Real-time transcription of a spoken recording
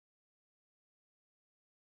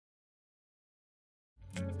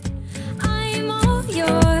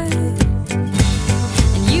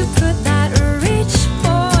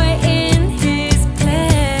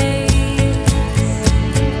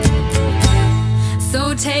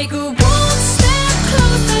Take a one step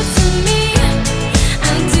closer to me.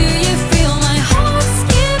 And do you feel my heart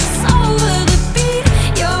skips over the beat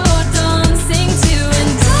you're dancing to?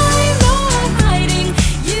 And I'm not hiding,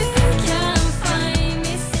 you can find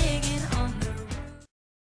me singing on the roof.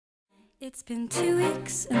 It's been 2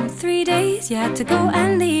 weeks and 3 days. You had to go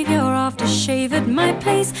and leave your aftershave at my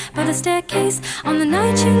place by the staircase on the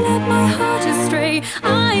night you led my heart astray.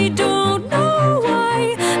 I don't know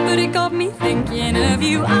why, but it got me thinking of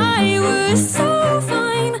you. I was so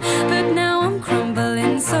fine, but now I'm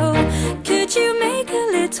crumbling. So could you make a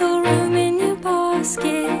little room in your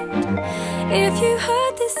basket? If you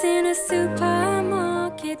heard this in a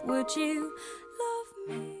supermarket, would you love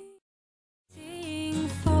me?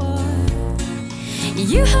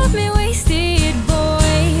 You have me wasted,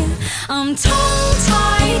 boy. I'm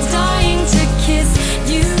tongue-tied, dying to kiss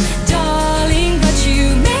you, darling, but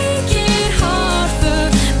you make it hard for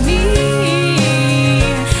me.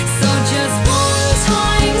 So just one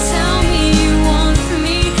time tell me you want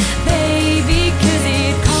me, baby, 'cause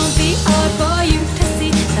it can't be hard for you to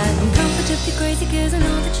see that I'm comfortably crazy, 'cause I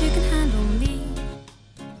know that you can handle me.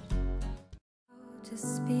 To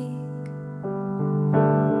speak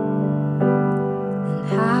and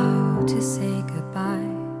how to say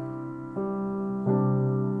goodbye.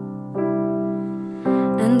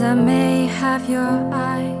 And I may have your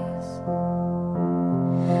eyes,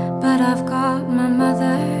 but I've got my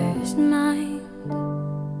mother's mind.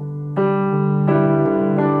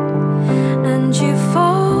 And you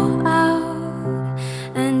fall out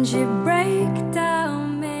and you break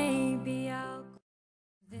down. Maybe I'll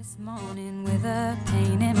this morning with a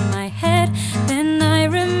pain in my head. Then I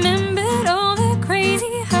remembered all the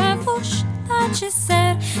crazy hurtful that you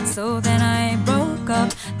said. So then I broke up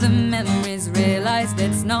the memories, realized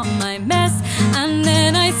it's not my mess. And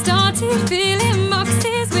then I started feeling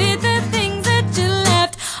boxes with the things that you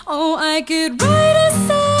left. Oh, I could write a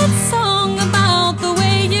sad song about the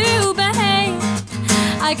way you behaved.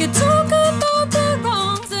 I could talk